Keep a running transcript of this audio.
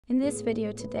In this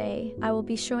video today, I will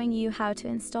be showing you how to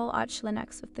install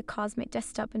Archlinux with the Cosmic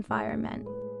desktop environment.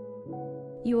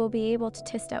 You will be able to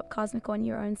test out Cosmic on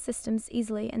your own systems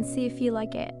easily and see if you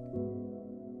like it.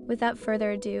 Without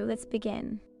further ado, let's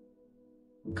begin.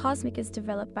 Cosmic is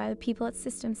developed by the people at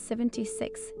System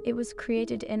 76. It was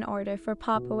created in order for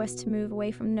Pop! OS to move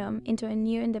away from GNOME into a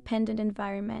new independent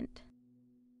environment.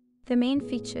 The main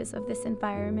features of this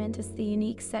environment is the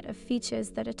unique set of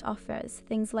features that it offers,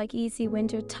 things like easy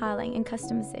window tiling and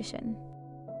customization.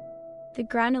 The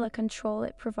granular control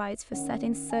it provides for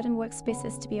setting certain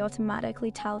workspaces to be automatically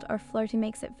tiled or floaty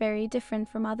makes it very different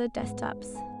from other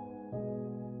desktops.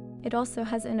 It also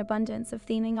has an abundance of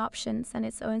theming options and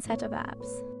its own set of apps.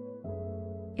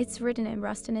 It's written in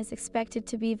Rust and is expected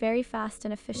to be very fast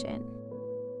and efficient.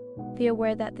 Be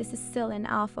aware that this is still in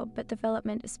alpha, but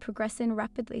development is progressing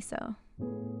rapidly, so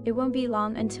it won't be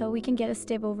long until we can get a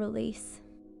stable release.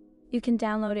 You can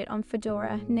download it on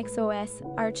Fedora, NixOS,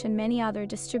 Arch and many other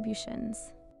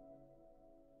distributions.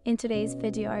 In today's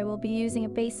video I will be using a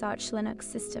base Archlinux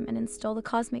system and install the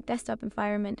Cosmic desktop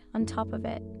environment on top of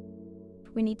it.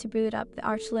 We need to boot up the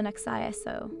Archlinux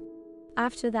ISO.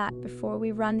 After that, before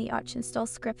we run the archinstall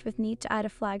script, we need to add a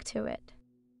flag to it.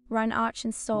 Run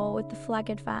archinstall with the flag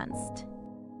advanced.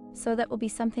 So that will be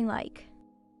something like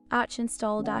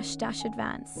archinstall --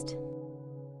 advanced.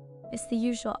 It's the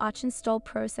usual archinstall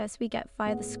process we get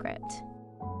via the script.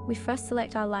 We first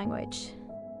select our language,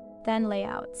 then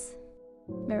layouts,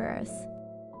 mirrors,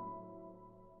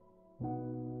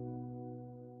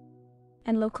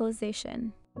 and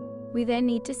localization. We then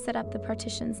need to set up the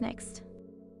partitions next.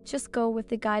 Just go with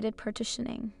the guided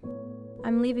partitioning.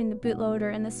 I'm leaving the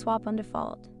bootloader and the swap on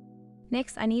default.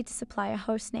 Next, I need to supply a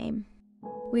host name.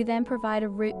 We then provide a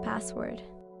root password.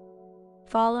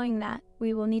 Following that,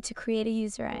 we will need to create a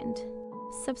user and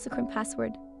subsequent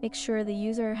password. Make sure the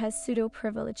user has sudo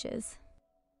privileges.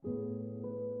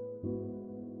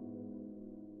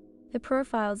 The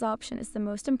profiles option is the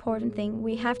most important thing.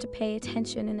 We have to pay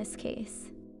attention in this case.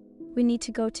 We need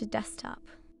to go to desktop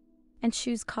and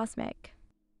choose Cosmic.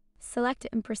 Select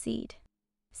it and proceed.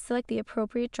 Select the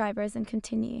appropriate drivers and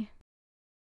continue.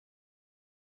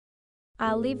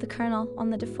 I'll leave the kernel on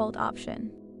the default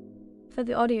option. For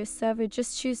the audio server,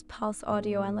 just choose Pulse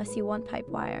Audio unless you want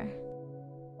Pipewire.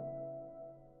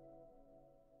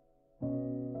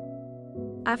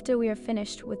 After we are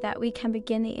finished with that, we can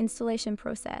begin the installation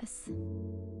process.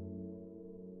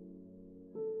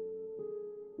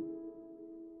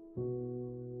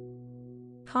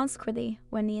 Consequently,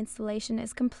 when the installation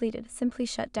is completed, simply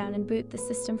shut down and boot the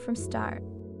system from start.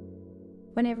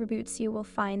 Whenever boots, you will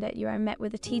find that you are met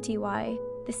with a TTY.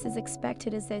 This is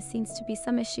expected as there seems to be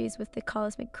some issues with the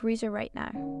Cosmic creator right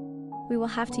now. We will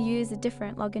have to use a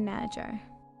different login manager.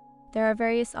 There are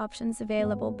various options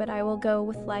available, but I will go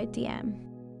with LightDM.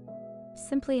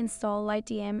 Simply install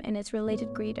LightDM and its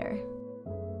related greeter.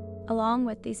 Along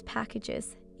with these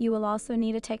packages, you will also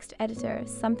need a text editor,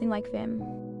 something like Vim.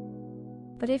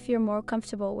 But if you're more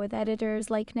comfortable with editors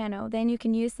like Nano, then you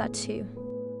can use that too.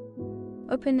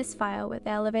 Open this file with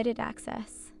elevated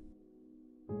access.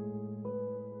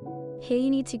 Here you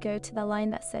need to go to the line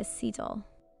that says ctl.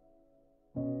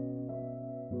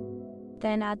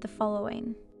 Then add the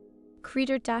following.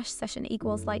 Creator-session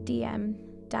equals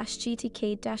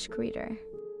lightdm-gtk-creator.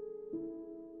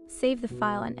 Save the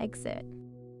file and exit.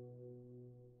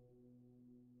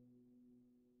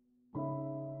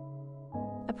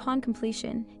 Upon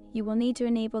completion, you will need to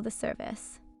enable the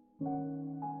service.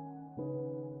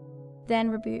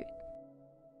 Then reboot.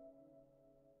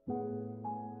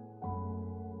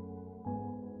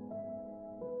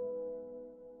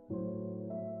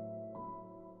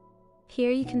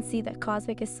 Here you can see that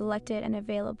Cosmic is selected and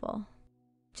available.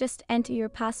 Just enter your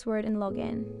password and log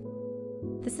in.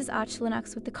 This is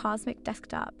Archlinux with the Cosmic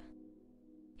desktop.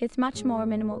 It's much more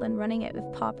minimal than running it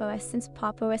with Pop! OS since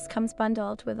Pop! OS comes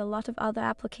bundled with a lot of other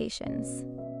applications.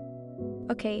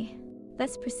 Okay,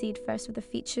 let's proceed first with the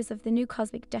features of the new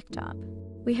Cosmic desktop.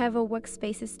 We have a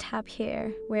Workspaces tab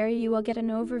here, where you will get an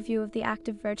overview of the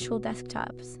active virtual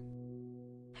desktops.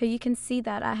 Here you can see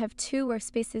that I have 2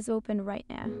 workspaces open right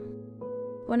now.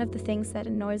 One of the things that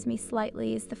annoys me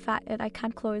slightly is the fact that I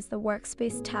can't close the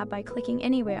Workspace tab by clicking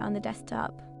anywhere on the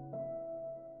desktop.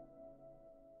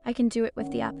 I can do it with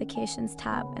the Applications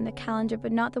tab and the calendar,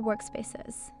 but not the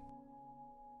Workspaces.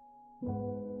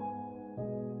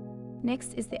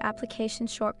 Next is the application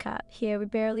shortcut. Here we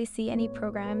barely see any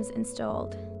programs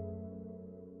installed.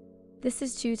 This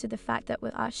is due to the fact that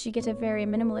with Arch you get a very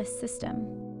minimalist system.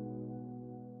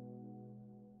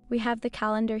 We have the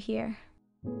calendar here.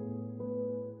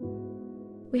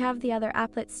 We have the other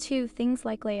applets too, things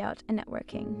like layout and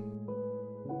networking.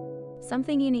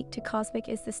 Something unique to Cosmic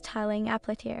is this tiling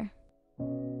applet here.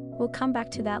 We'll come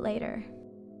back to that later.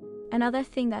 Another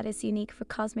thing that is unique for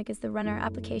Cosmic is the runner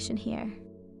application here.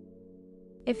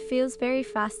 It feels very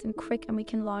fast and quick, and we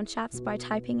can launch apps by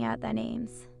typing out their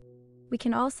names. We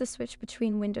can also switch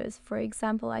between windows. For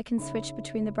example, I can switch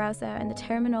between the browser and the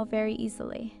terminal very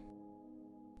easily.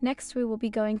 Next, we will be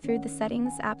going through the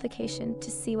settings application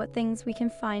to see what things we can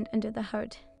find under the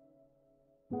hood.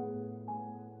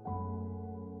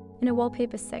 In a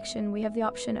wallpaper section, we have the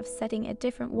option of setting a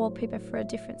different wallpaper for a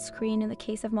different screen in the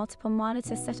case of multiple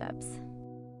monitor setups.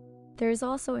 There is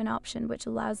also an option which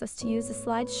allows us to use a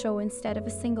slideshow instead of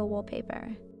a single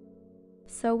wallpaper,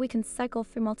 so we can cycle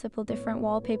through multiple different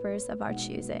wallpapers of our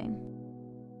choosing.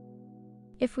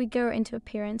 If we go into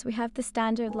appearance, we have the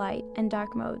standard light and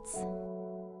dark modes.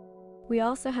 We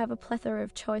also have a plethora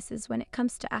of choices when it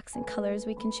comes to accent colors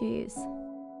we can choose.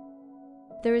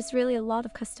 There is really a lot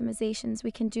of customizations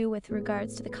we can do with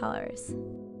regards to the colors.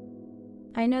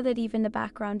 I know that even the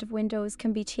background of windows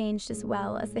can be changed as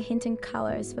well as the hint and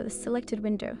colors for the selected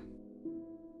window.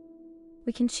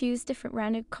 We can choose different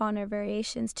rounded corner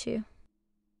variations too.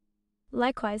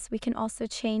 Likewise, we can also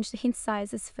change the hint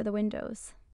sizes for the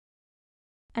windows,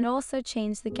 and also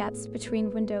change the gaps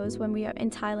between windows when we are in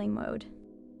tiling mode.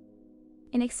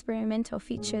 In experimental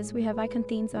features, we have icon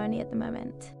themes only at the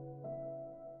moment.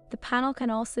 The panel can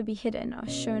also be hidden or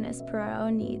shown as per our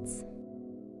own needs.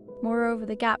 Moreover,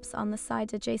 the gaps on the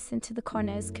sides adjacent to the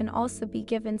corners can also be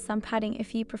given some padding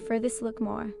if you prefer this look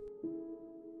more.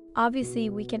 Obviously,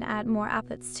 we can add more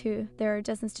applets too. There are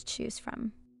dozens to choose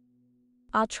from.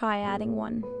 I'll try adding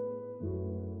one.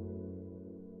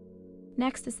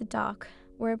 Next is the dock,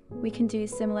 where we can do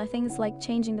similar things like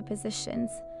changing the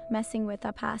positions, messing with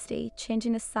opacity,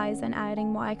 changing the size, and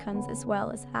adding more icons as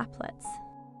well as applets.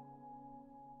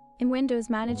 In Windows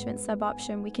Management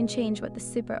sub-option, we can change what the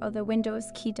Super or the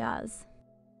Windows key does.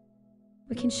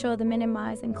 We can show the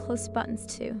minimize and close buttons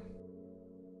too.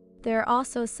 There are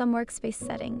also some workspace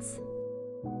settings.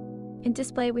 In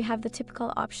display, we have the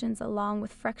typical options along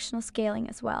with fractional scaling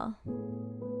as well.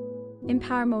 In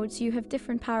power modes, you have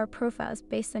different power profiles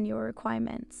based on your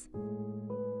requirements.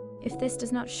 If this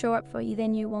does not show up for you,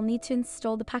 then you will need to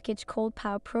install the package called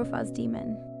Power Profiles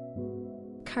daemon.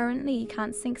 Currently, you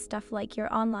can't sync stuff like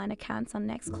your online accounts on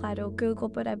Nextcloud or Google,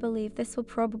 but I believe this will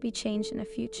probably change in the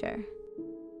future.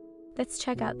 Let's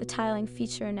check out the tiling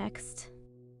feature next.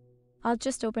 I'll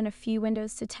just open a few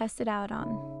windows to test it out on.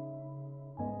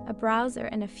 A browser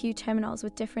and a few terminals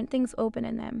with different things open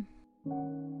in them.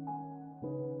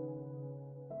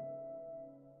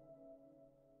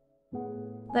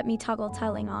 Let me toggle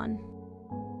tiling on.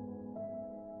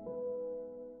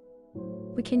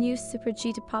 We can use Super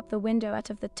G to pop the window out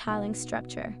of the tiling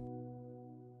structure.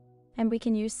 And we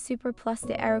can use Super plus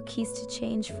the arrow keys to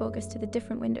change focus to the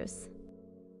different windows.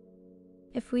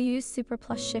 If we use Super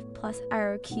plus Shift plus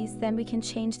arrow keys, then we can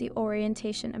change the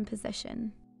orientation and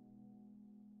position.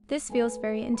 This feels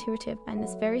very intuitive and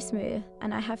is very smooth,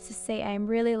 and I have to say I am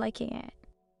really liking it.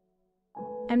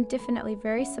 I'm definitely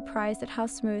very surprised at how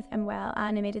smooth and well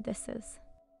animated this is.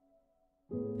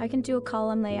 I can do a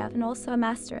column layout and also a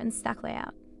master and stack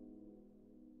layout.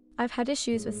 I've had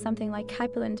issues with something like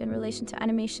hyperlink in relation to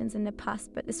animations in the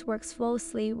past, but this works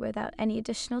flawlessly without any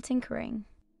additional tinkering.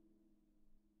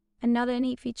 Another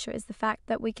neat feature is the fact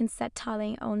that we can set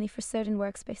tiling only for certain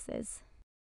workspaces.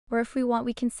 Or if we want,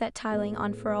 we can set tiling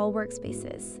on for all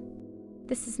workspaces.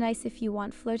 This is nice if you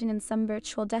want floating in some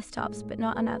virtual desktops, but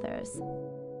not on others.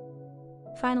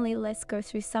 Finally, let's go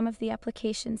through some of the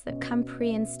applications that come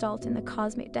pre-installed in the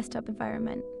Cosmic desktop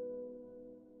environment.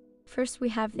 First, we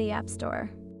have the App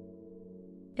Store.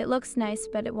 It looks nice,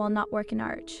 but it will not work in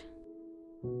Arch.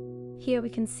 Here we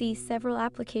can see several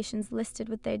applications listed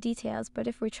with their details, but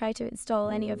if we try to install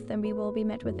any of them, we will be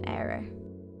met with error.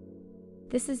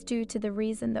 This is due to the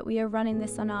reason that we are running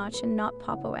this on Arch and not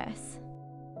Pop! OS.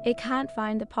 It can't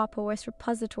find the Pop! OS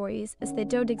repositories as they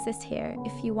don't exist here.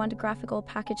 If you want a graphical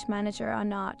package manager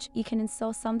on Arch, you can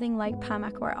install something like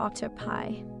Pamac or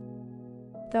Octopi.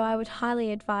 Though I would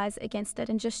highly advise against it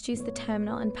and just use the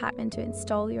terminal and Pacman to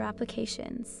install your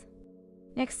applications.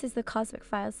 Next is the Cosmic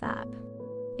Files app.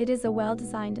 It is a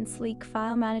well-designed and sleek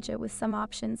file manager with some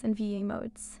options and viewing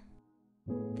modes.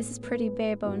 This is pretty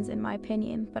bare bones in my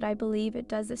opinion, but I believe it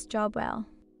does its job well.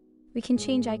 We can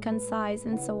change icon size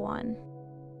and so on.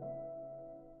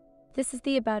 This is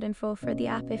the about info for the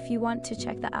app if you want to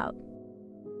check that out.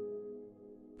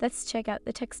 Let's check out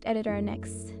the text editor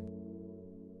next.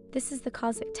 This is the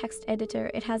Cosmic text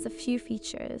editor. It has a few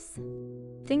features.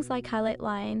 Things like highlight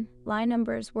line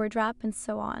numbers, word wrap, and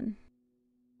so on.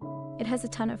 It has a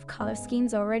ton of color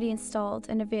schemes already installed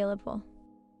and available.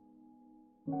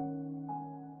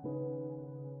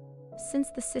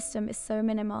 Since the system is so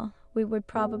minimal, we would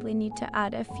probably need to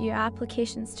add a few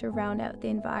applications to round out the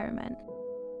environment.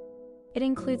 It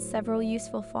includes several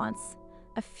useful fonts,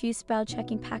 a few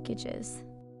spell-checking packages.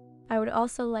 I would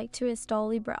also like to install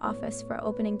LibreOffice for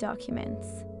opening documents.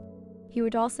 You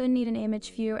would also need an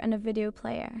image viewer and a video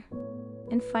player.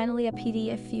 And finally, a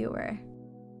PDF viewer.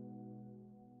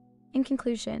 In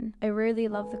conclusion, I really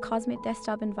love the Cosmic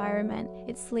desktop environment.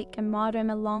 It's sleek and modern,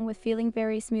 along with feeling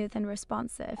very smooth and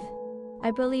responsive.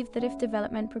 I believe that if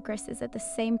development progresses at the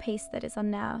same pace that it's on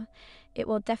now, it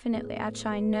will definitely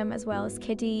outshine GNOME as well as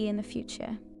KDE in the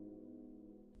future.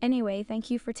 Anyway, thank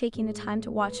you for taking the time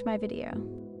to watch my video.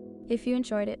 If you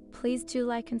enjoyed it, please do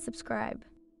like and subscribe.